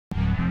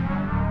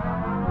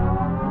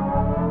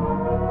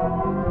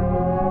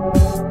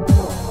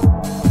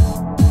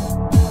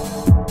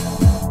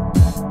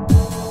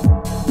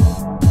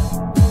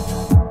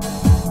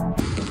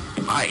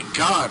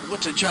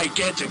What a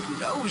gigantic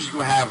nose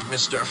you have,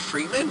 Mr.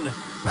 Freeman.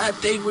 That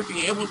thing would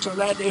be able to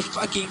land a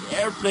fucking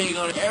airplane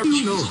on air.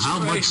 You know how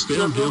much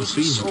Belle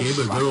Delphine's Gave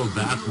a Girl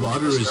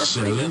bathwater is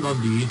selling on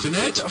the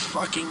internet? It's a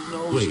fucking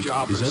nose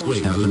job.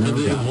 Wait,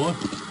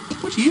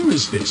 what year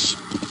is this?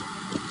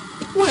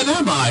 When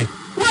am I?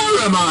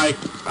 Where am I?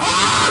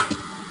 Ah!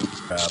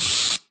 Crab.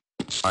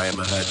 I am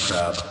a head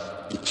crab.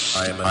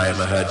 I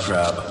am a head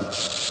crab.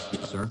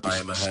 Sir? I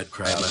am a head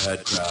crab. I am a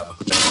head crab.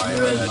 I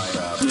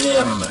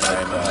am a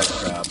head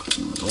crab.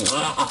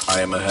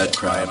 I am a head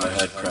crab.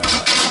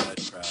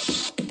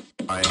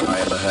 I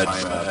am a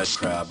head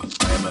crab.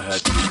 I am a head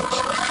crab.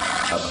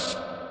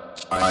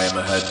 I am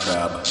a head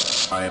crab.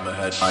 I am a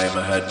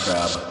head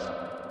crab.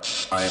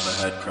 I am a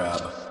head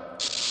crab.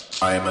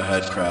 I am a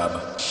head crab.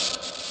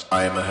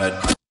 I am a head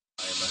crab.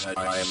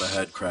 I am a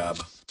head crab.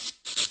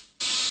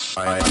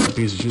 That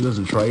piece of shit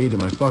doesn't try eating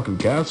my fucking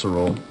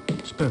casserole.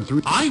 Spent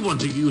 3. I want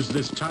to use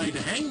this tie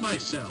to hang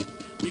myself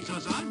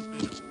because I'm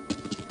finished.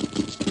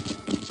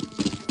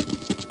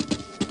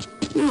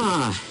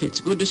 Ah, it's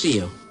good to see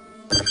you.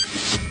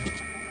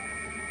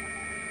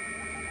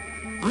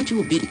 Aren't you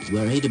a bit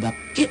worried about...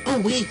 Get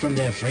away from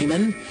there,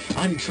 Freeman.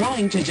 I'm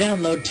trying to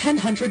download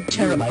 1,000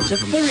 terabytes of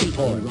furry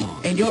porn,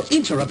 and you're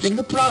interrupting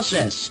the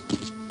process.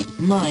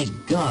 My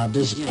God,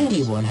 does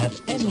anyone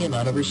have any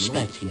amount of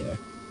respect here?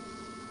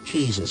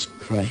 Jesus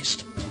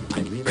Christ.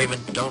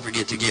 Raymond, don't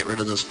forget to get rid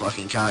of those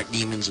fucking cock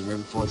demons in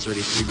room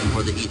 433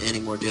 before they eat any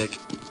more dick.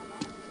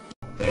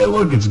 Hey,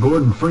 look, it's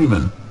Gordon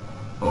Freeman.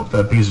 Hope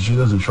that piece of shit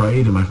doesn't try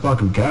eating my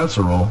fucking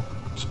casserole.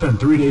 Spent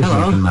 3 days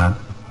thinking that.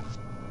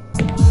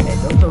 Hey,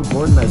 don't know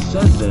Gordon I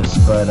said this,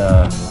 but,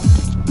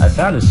 I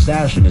found his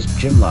stash in his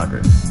gym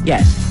locker.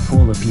 Yes.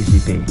 Full of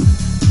PCP.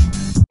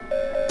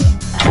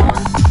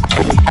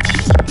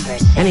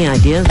 Any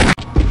ideas?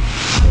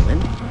 Freeman?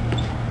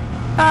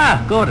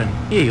 Ah, Gordon,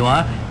 here you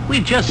are. We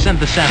just sent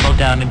the sample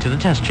down into the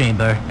test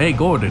chamber. Hey,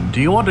 Gordon, do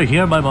you want to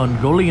hear my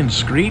Mongolian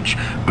screech?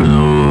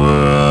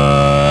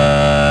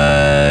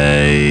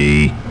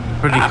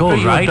 Pretty cool, right? After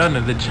you were done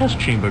in the test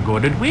chamber,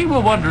 Gordon, we were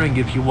wondering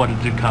if you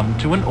wanted to come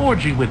to an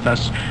orgy with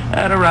us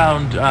at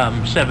around,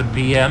 7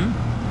 p.m.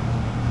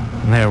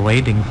 They're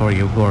waiting for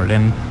you,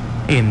 Gordon,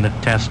 in the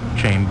test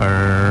chamber.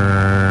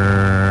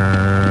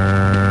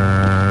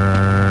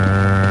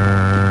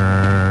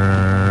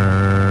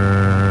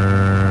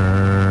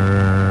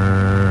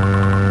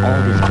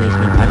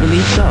 I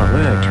believe so.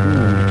 We're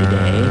tuned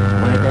today,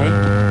 weren't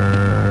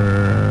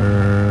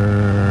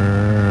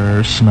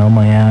they? Smell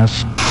my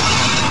ass.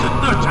 The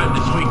third time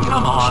this week,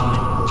 come on!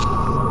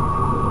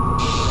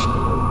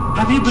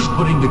 Have you been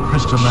putting the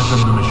crystal meth in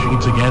the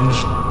machines again?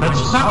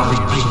 That's not what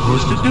you're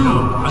supposed to do.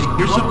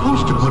 You're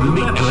supposed to put in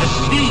the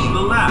LSD.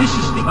 This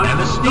is the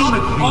LSD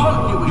machine.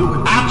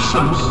 You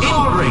absolute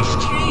ingrate.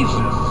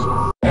 Jesus!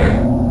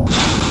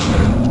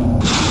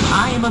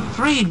 I'm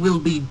afraid we'll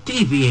be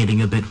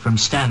deviating a bit from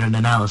standard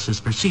analysis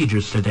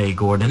procedures today,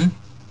 Gordon.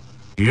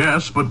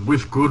 Yes, but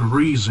with good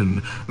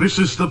reason. This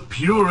is the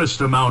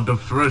purest amount of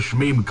fresh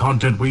meme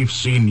content we've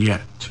seen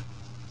yet.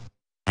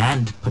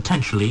 And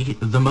potentially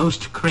the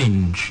most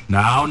cringe.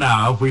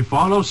 Now, if we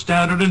follow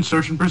standard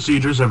insertion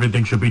procedures,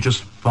 everything should be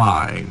just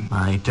fine.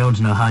 I don't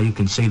know how you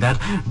can say that,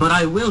 but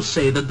I will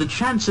say that the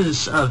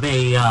chances of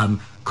a,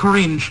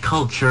 cringe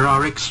culture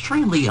are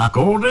extremely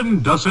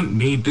Gordon doesn't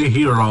need to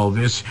hear all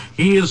this.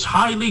 He is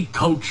highly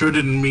cultured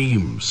in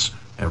memes.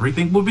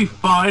 Everything will be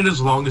fine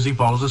as long as he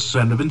follows a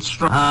set of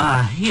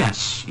instructions.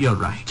 Yes, you're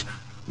right.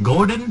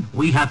 Gordon,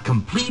 we have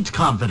complete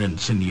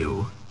confidence in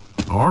you.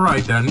 All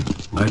right, then.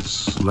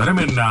 Let's let him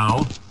in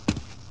now.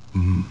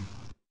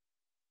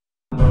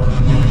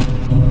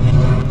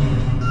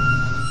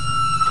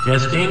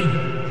 Testing?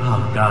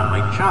 Oh, God,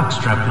 my jock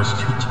strap was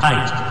too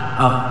tight.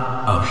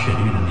 Oh, shit,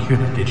 you didn't hear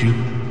that, did you?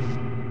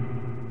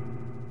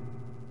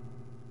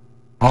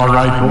 All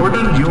right,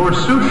 Gordon, your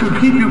suit should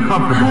keep you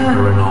comfortable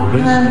during all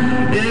this.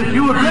 If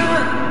you would...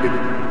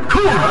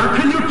 Cooler,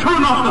 can you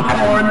turn off the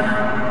porn?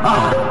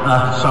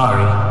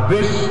 Sorry.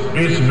 This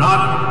is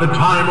not the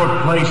time or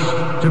place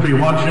to be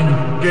watching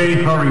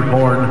gay furry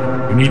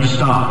porn. You need to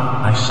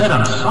stop. I said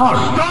I'm sorry.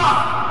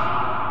 Stop!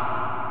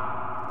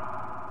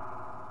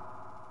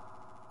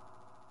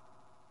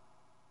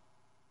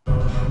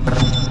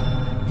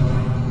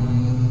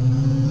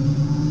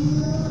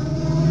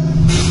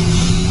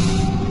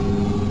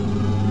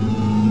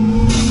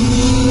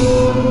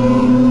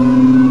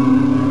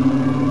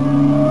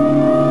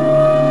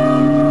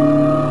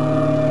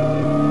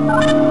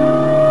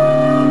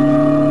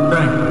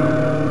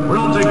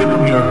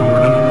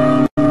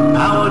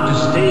 Power to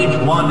stage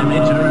 1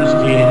 emitters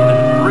in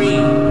 3,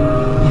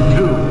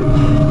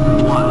 2,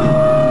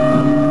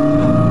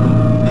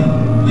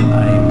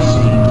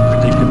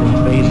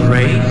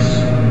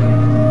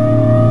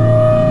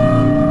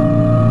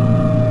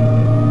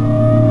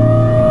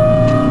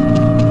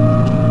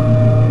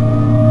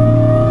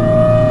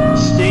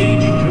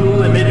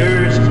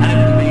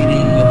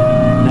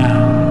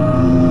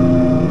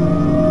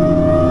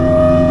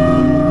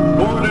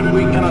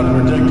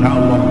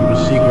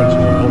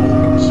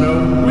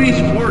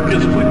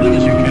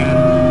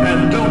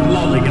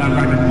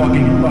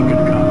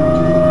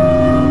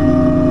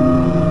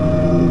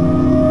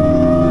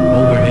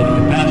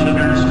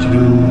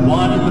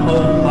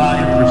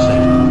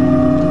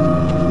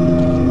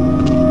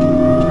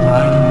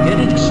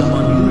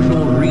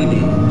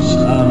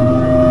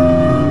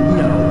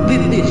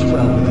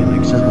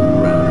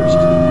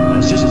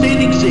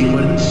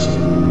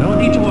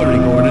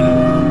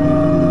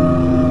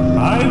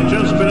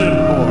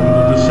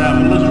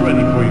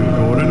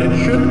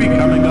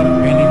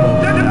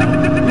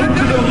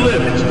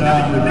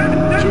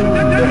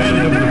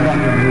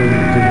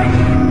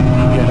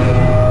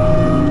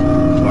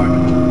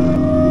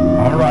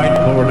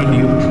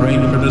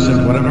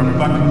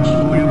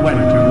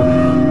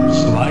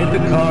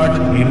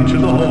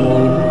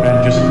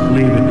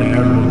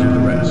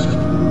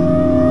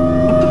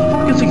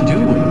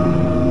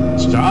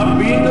 Stop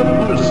being a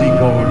pussy,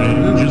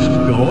 Gordon. Just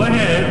go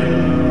ahead.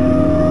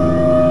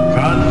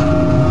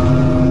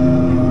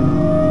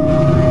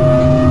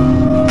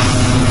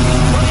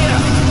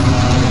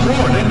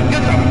 Gordon,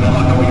 get the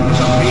fuck away from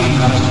some being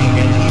on a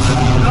chicken.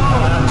 No!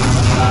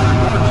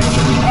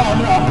 Oh,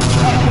 no!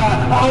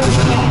 Oh,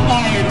 I'm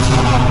fired!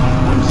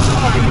 Oh, I'm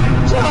sorry!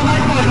 Tell my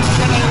wife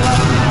that I love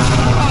her!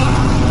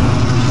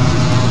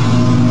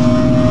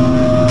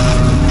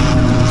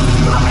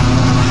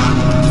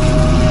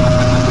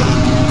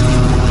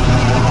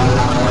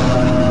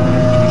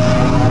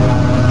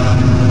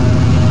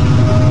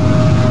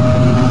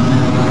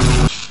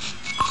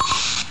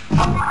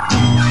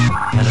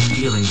 I had a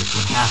feeling this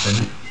would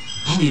happen.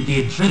 Only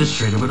the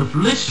administrator would have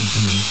listened to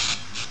me.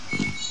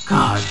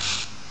 God.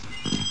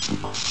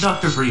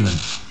 Dr. Freeman,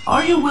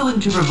 are you willing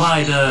to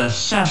provide a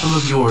sample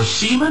of your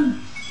semen?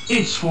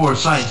 It's for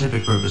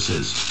scientific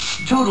purposes.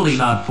 Totally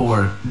not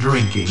for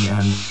drinking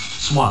and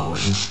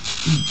swallowing.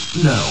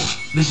 No,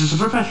 this is a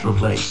professional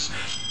place.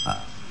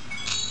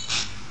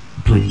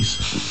 Please.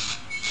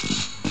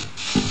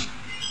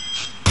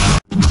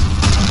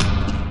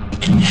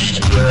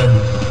 Mr.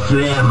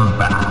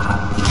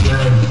 Simba.